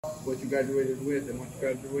what you graduated with and what you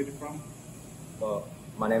graduated from? Well,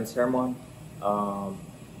 my name is Herman.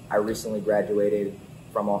 I recently graduated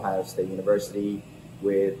from Ohio State University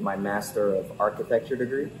with my Master of Architecture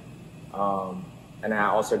degree. And I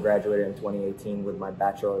also graduated in 2018 with my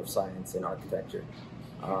Bachelor of Science in Architecture.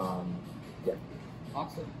 Yeah.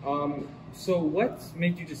 Awesome. So what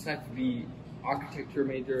made you decide to be architecture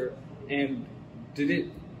major, and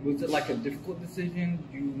was it like a difficult decision?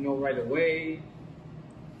 Do you know right away?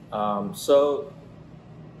 So,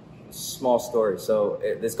 small story. So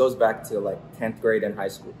this goes back to like 10th grade in high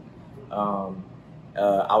school.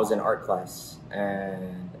 I was in art class,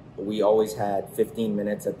 and we always had 15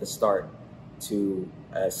 minutes at the start to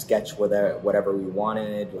sketch whatever we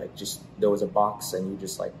wanted. Like, just there was a box, and you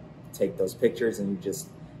just like take those pictures and you just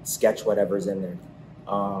sketch whatever's in there.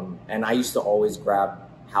 And I used to always grab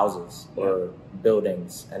houses or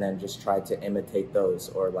buildings and then just try to imitate those,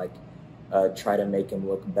 or like try to make them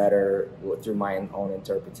look better through my own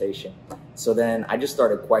interpretation. So then I just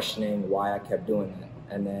started questioning why I kept doing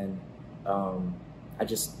that. And then I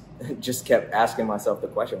just kept asking myself the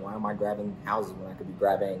question, why am I grabbing houses when I could be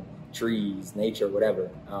grabbing trees, nature, whatever?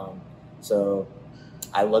 So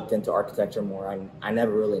I looked into architecture more. I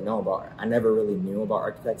never really knew about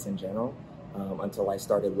architects in general until I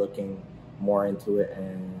started looking more into it,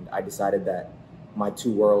 and I decided that my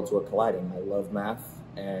two worlds were colliding. I love math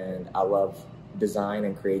and I love design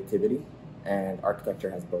and creativity, and architecture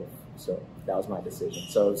has both. So that was my decision.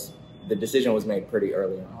 So the decision was made pretty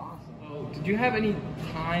early on. Awesome. Did you have any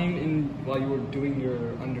time while you were doing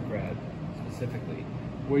your undergrad specifically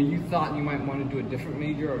where you thought you might want to do a different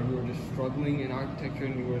major, or you were just struggling in architecture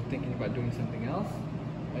and you were thinking about doing something else?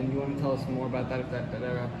 And you want to tell us more about that, if that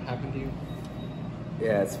ever happened to you?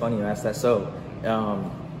 Yeah, it's funny you asked that. So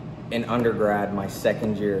in undergrad, my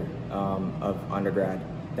second year of undergrad,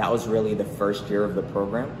 that was really the first year of the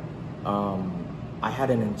program. I had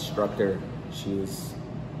an instructor. She was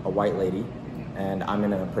a white lady, and I'm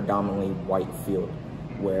in a predominantly white field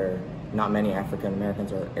where not many African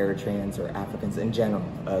Americans or Eritreans or Africans in general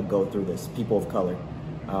go through this, people of color.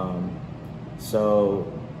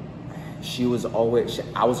 So she was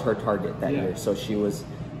I was her target that year. So she was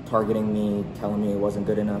targeting me, telling me it wasn't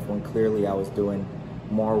good enough, when clearly I was doing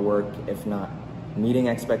more work, if not meeting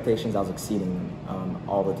expectations, I was exceeding them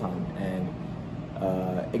all the time. And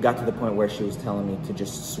it got to the point where she was telling me to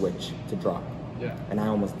just switch, to drop. Yeah. And I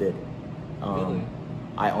almost did. Really?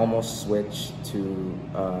 I almost switched to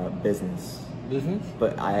business. Business?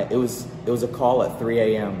 But it was a call at 3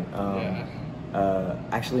 a.m.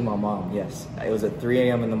 Actually, my mom, yes. It was at 3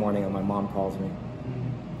 a.m. in the morning, and my mom calls me.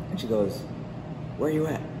 And she goes, "Where are you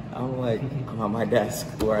at?" I'm like, "I'm at my desk,"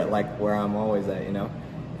 where I'm always at, you know?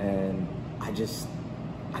 And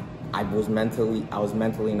I was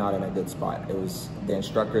mentally not in a good spot. It was the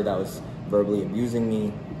instructor that was verbally abusing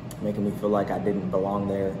me, making me feel like I didn't belong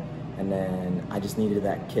there. And then I just needed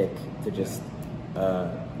that kick to just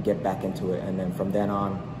get back into it. And then from then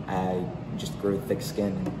on, I just grew thick skin,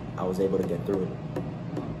 and I was able to get through it.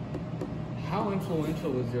 How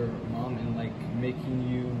influential was your mom in like making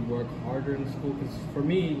you work harder in school? Because for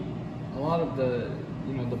me, a lot of the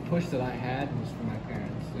push that I had was from my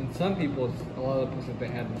parents, and some people, a lot of the push that they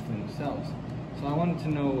had was from themselves. So I wanted to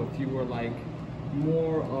know if you were like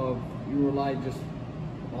you relied just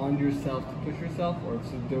on yourself to push yourself, or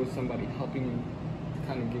if there was somebody helping you to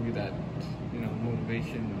kind of give you that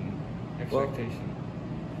motivation and expectation.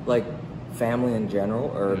 Well, like family in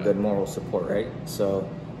general, or good moral support, right? So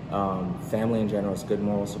family in general is good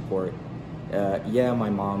moral support. Yeah, my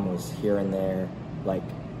mom was here and there. Like,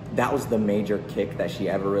 that was the major kick that she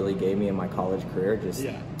ever really gave me in my college career. Just,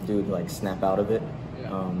 dude, like, snap out of it.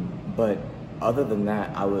 Yeah. But other than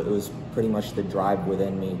that, it was pretty much the drive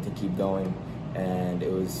within me to keep going, and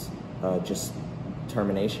it was just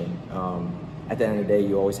determination. At the end of the day,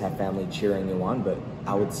 you always have family cheering you on, but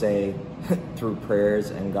I would say through prayers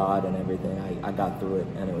and God and everything, I got through it,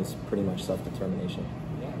 and it was pretty much self-determination.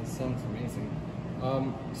 Yeah, it sounds amazing.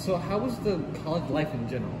 So how was the college life in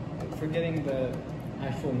general? Forgetting the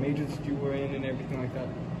actual majors that you were in and everything like that,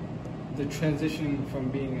 the transition from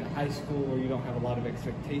being in high school where you don't have a lot of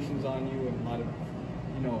expectations on you and a lot of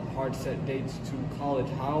hard set dates to college,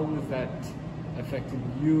 how was that affected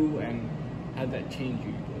you, and how did that change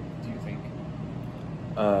you, do you think?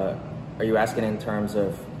 Are you asking in terms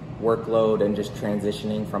of workload and just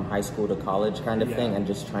transitioning from high school to college kind of thing, and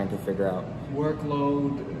just trying to figure out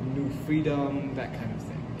workload, new freedom, that kind of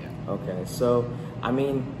thing? Yeah. Okay, so I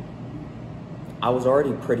mean, I was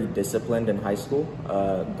already pretty disciplined in high school,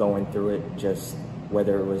 going through it, just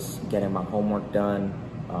whether it was getting my homework done,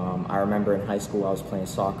 I remember in high school I was playing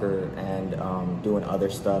soccer and doing other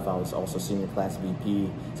stuff. I was also senior class VP.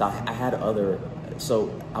 So I had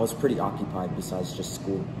so I was pretty occupied besides just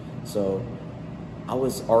school. So I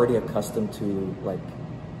was already accustomed to like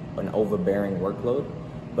an overbearing workload,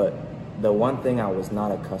 but the one thing I was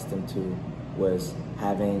not accustomed to was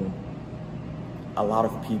having a lot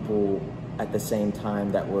of people at the same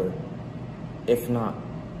time that were, if not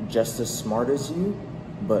just as smart as you,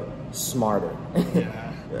 but smarter.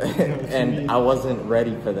 Yeah. And I wasn't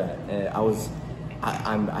ready for that.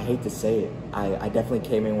 I hate to say it, I definitely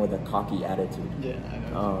came in with a cocky attitude. Yeah, I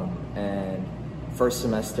know. And first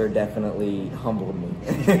semester definitely humbled me.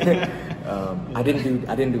 I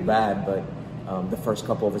didn't do bad, but the first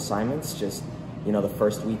couple of assignments, just, you know, the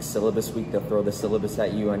first week, syllabus week, they'll throw the syllabus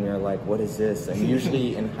at you and you're like, what is this? And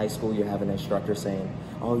usually in high school you have an instructor saying,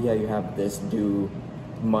 oh yeah, you have this due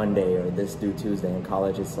Monday or this due Tuesday. In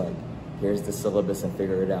college it's like, here's the syllabus and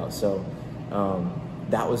figure it out. So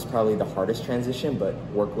that was probably the hardest transition, but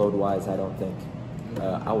workload wise, I don't think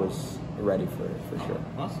I was ready for it, for sure.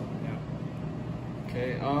 Awesome, yeah.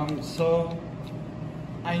 Okay, so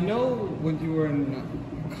I know when you were in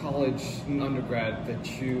college, in undergrad,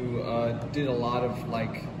 that you did a lot of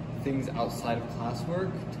like things outside of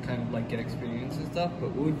classwork to kind of like get experience and stuff,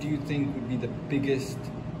 but what do you think would be the biggest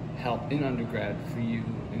help in undergrad for you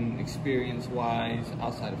in experience-wise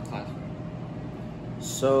outside of classwork?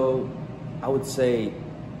 So I would say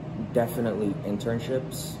definitely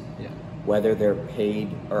internships, Yeah. whether they're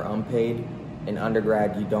paid or unpaid. In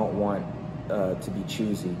undergrad, you don't want to be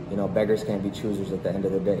choosy. You know, beggars can't be choosers at the end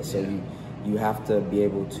of the day. So Yeah. you have to be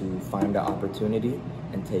able to find an opportunity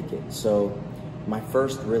and take it. So my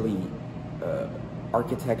first really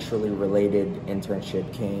architecturally related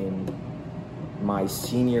internship came my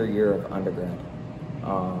senior year of undergrad.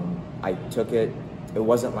 I took it. It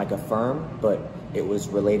wasn't like a firm, but it was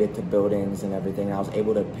related to buildings and everything. I was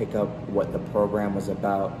able to pick up what the program was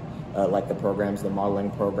about, like the programs, the modeling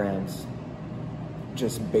programs,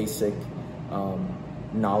 just basic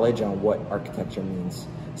knowledge on what architecture means.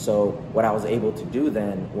 So what I was able to do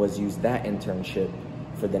then was use that internship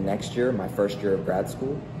for the next year, my first year of grad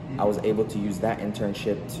school. I was able to use that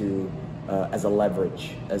internship to as a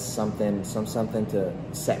leverage, as something to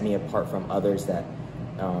set me apart from others that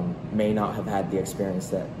may not have had the experience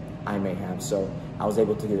that I may have. So I was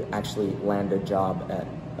able to actually land an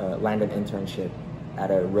internship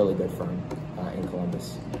at a really good firm in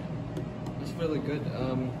Columbus. That's really good.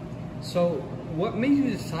 So what made you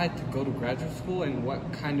decide to go to graduate school, and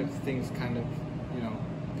what kind of things kind of, you know,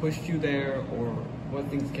 pushed you there, or what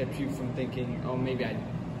things kept you from thinking, oh, maybe I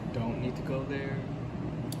don't need to go there?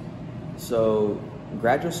 So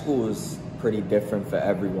graduate school is pretty different for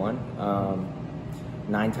everyone.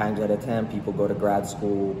 9 times out of 10, people go to grad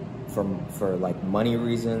school for like money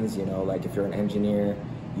reasons. You know, like if you're an engineer,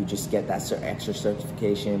 you just get that extra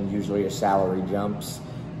certification. Usually your salary jumps.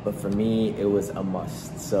 But for me, it was a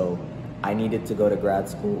must. So I needed to go to grad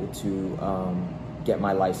school to get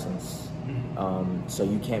my license. So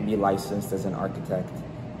you can't be licensed as an architect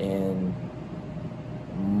in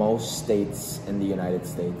most states in the United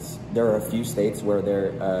States. There are a few states where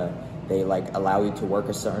they like allow you to work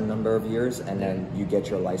a certain number of years, and then you get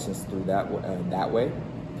your license through that way.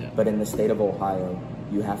 Yeah. But in the state of Ohio,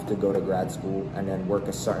 you have to go to grad school and then work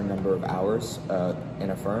a certain number of hours in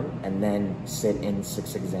a firm, and then sit in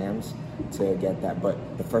 6 exams to get that. But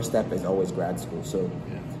the first step is always grad school. So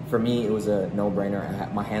for me, it was a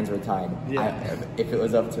no-brainer. My hands were tied. Yeah. If it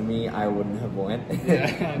was up to me, I wouldn't have went.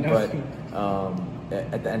 Yeah, I know. But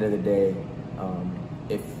at the end of the day,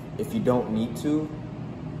 if you don't need to,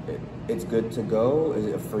 it's good to go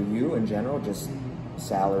for you in general, just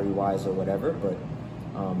salary-wise or whatever. But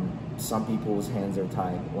some people's hands are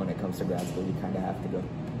tied when it comes to grad school. You kind of have to go.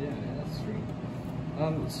 Yeah, that's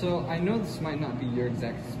true. So I know this might not be your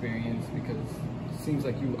exact experience, because it seems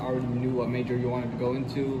like you already knew what major you wanted to go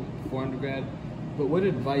into before undergrad. But what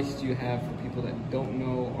advice do you have for people that don't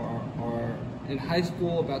know, or are in high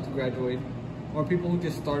school about to graduate, or people who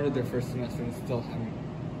just started their first semester and still haven't,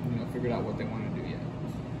 you know, figured out what they want to do yet?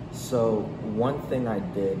 So one thing I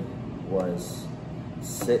did was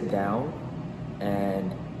sit down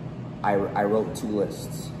and I wrote 2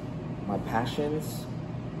 lists: my passions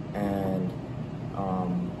and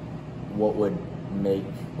what would make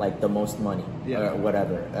like the most money, or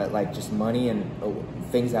whatever, like just money and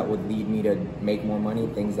things that would lead me to make more money,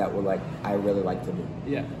 things that would like I really like to do.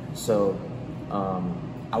 Yeah. So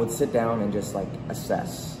I would sit down and just like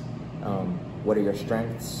assess what are your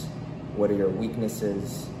strengths, what are your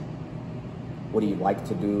weaknesses, what do you like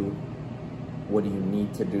to do, what do you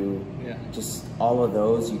need to do? Yeah. Just all of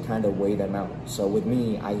those, you kind of weigh them out. So with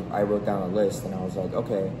me, I wrote down a list and I was like,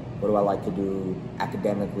 okay, what do I like to do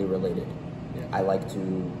academically related? Yeah. I like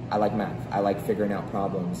math. I like figuring out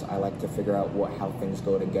problems. I like to figure out how things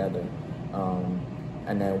go together.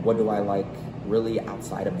 And then what do I like really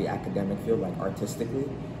outside of the academic field, like artistically?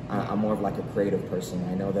 I'm more of like a creative person.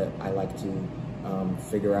 I know that I like to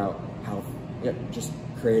figure out how, just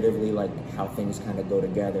creatively, like how things kind of go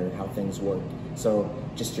together, how things work. So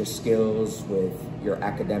just your skills with your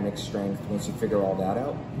academic strength, once you figure all that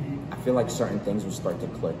out, I feel like certain things will start to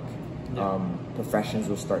click. Yeah. Professions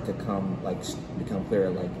will start to become clearer.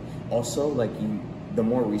 Like also, like the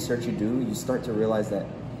more research you do, you start to realize that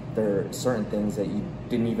there are certain things that you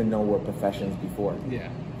didn't even know were professions before. Yeah.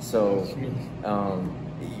 So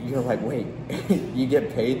you're like, wait, you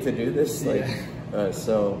get paid to do this? Like, I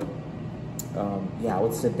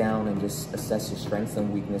would sit down and just assess your strengths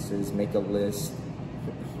and weaknesses, make a list,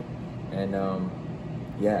 and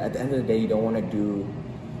at the end of the day, you don't want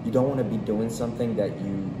to be doing something that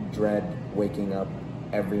you dread waking up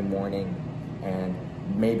every morning and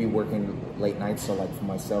maybe working late nights. So like for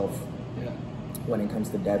myself, when it comes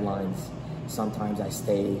to deadlines, sometimes I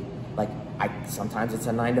stay sometimes it's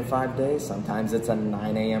a 9 to 5 day, sometimes it's a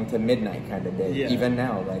 9 a.m. to midnight kind of day. Even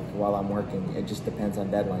now, like while I'm working, it just depends on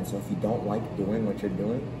deadlines. So if you don't like doing what you're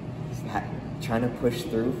doing, trying to push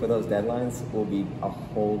through for those deadlines will be a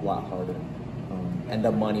whole lot harder. And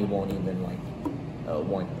the money won't even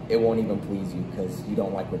it won't even please you because you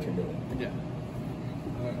don't like what you're doing. Yeah.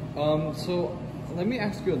 So let me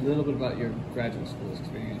ask you a little bit about your graduate school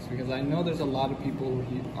experience, because I know there's a lot of people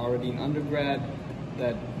who are already in undergrad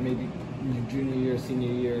that maybe your junior year,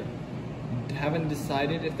 senior year, haven't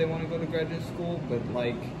decided if they want to go to graduate school, but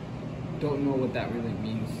like don't know what that really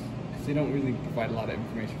means, because they don't really provide a lot of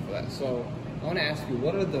information for that. So I want to ask you,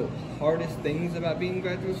 what are the hardest things about being in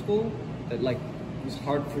graduate school that like was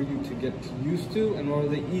hard for you to get used to, and what are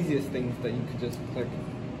the easiest things that you could just click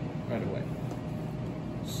right away?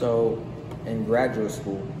 So in graduate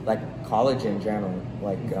school, like college in general,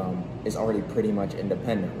 like is already pretty much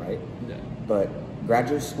independent, right? Yeah. But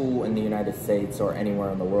graduate school in the United States or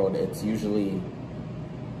anywhere in the world, it's usually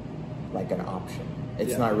like an option.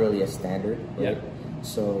 It's not really a standard, right? Yeah.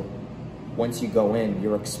 So once you go in,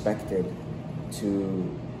 you're expected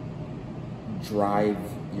to drive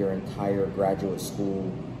your entire graduate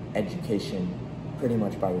school education pretty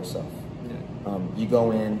much by yourself. Yeah. You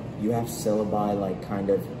go in, you have syllabi like kind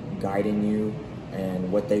of guiding you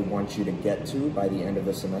and what they want you to get to by the end of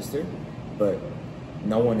the semester, but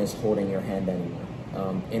no one is holding your hand anymore.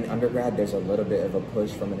 In undergrad, there's a little bit of a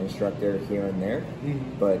push from an instructor here and there,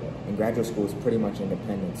 but in graduate school, it's pretty much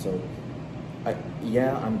independent. So,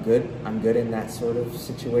 I'm good in that sort of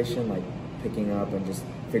situation, like picking up and just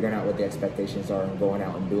figuring out what the expectations are and going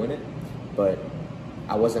out and doing it. But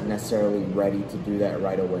I wasn't necessarily ready to do that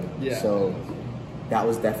right away. Yeah. So that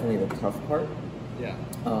was definitely the tough part. Yeah.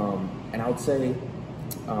 And I would say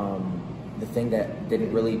the thing that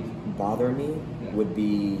didn't really bother me would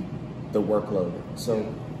be the workload. So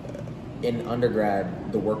in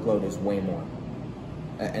undergrad, the workload is way more.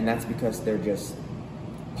 And that's because they're just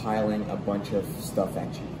piling a bunch of stuff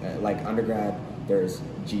at you. Like undergrad, there's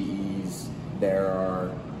GEs, there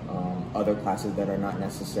are other classes that are not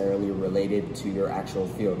necessarily related to your actual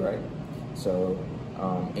field, right? So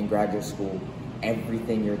in graduate school,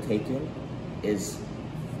 everything you're taking is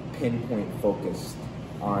pinpoint focused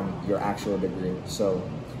on your actual degree. So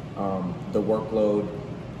the workload,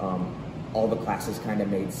 all the classes kind of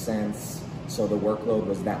made sense. So the workload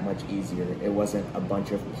was that much easier. It wasn't a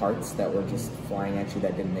bunch of parts that were just flying at you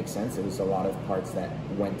that didn't make sense. It was a lot of parts that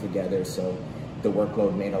went together. So the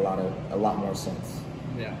workload made a lot more sense.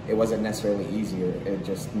 Yeah. It wasn't necessarily easier. It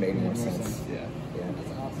just made more sense. Yeah.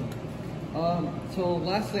 That's awesome. So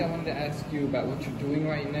lastly, I wanted to ask you about what you're doing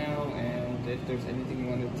right now, and if there's anything you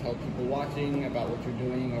want to tell people watching about what you're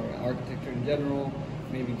doing or architecture in general,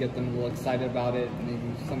 maybe get them a little excited about it. Maybe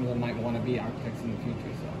some of them might want to be architects in the future.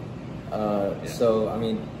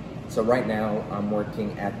 So right now I'm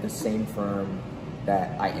working at the same firm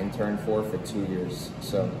that I interned for 2 years.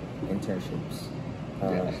 So internships.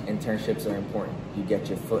 Internships are important. You get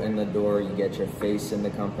your foot in the door, you get your face in the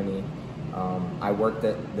company. I worked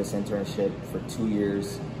at this internship for 2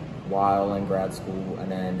 years while in grad school,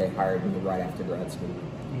 and then they hired me right after grad school.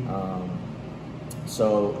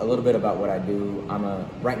 So a little bit about what I do.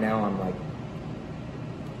 Right now I'm like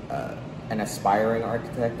an aspiring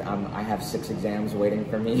architect. I have 6 exams waiting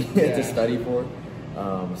for me to study for.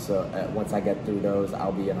 Once I get through those,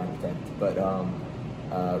 I'll be an architect. But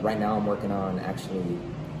right now I'm working on actually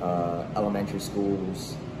elementary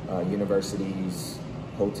schools, universities,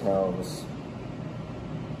 hotels.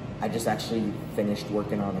 I just actually finished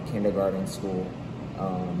working on a kindergarten school.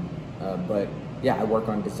 But yeah, I work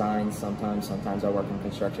on designs sometimes. Sometimes I work on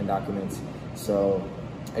construction documents. So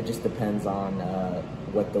it just depends on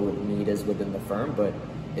what the need is within the firm. But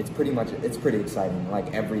it's pretty exciting.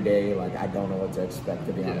 Like every day, like I don't know what to expect,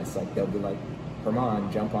 to be honest. Like they'll be like,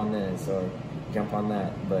 Herman, jump on this or jump on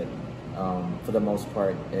that. But for the most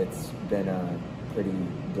part, it's been a pretty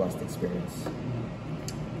blessed experience.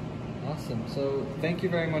 Awesome. So thank you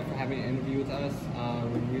very much for having an interview with us.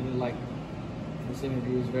 We really like this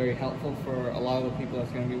interview. Is very helpful for a lot of the people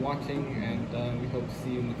that's going to be watching, and we hope to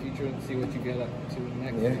see you in the future and see what you get up to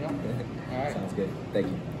next. Yeah. All right. Sounds good. Thank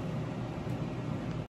you.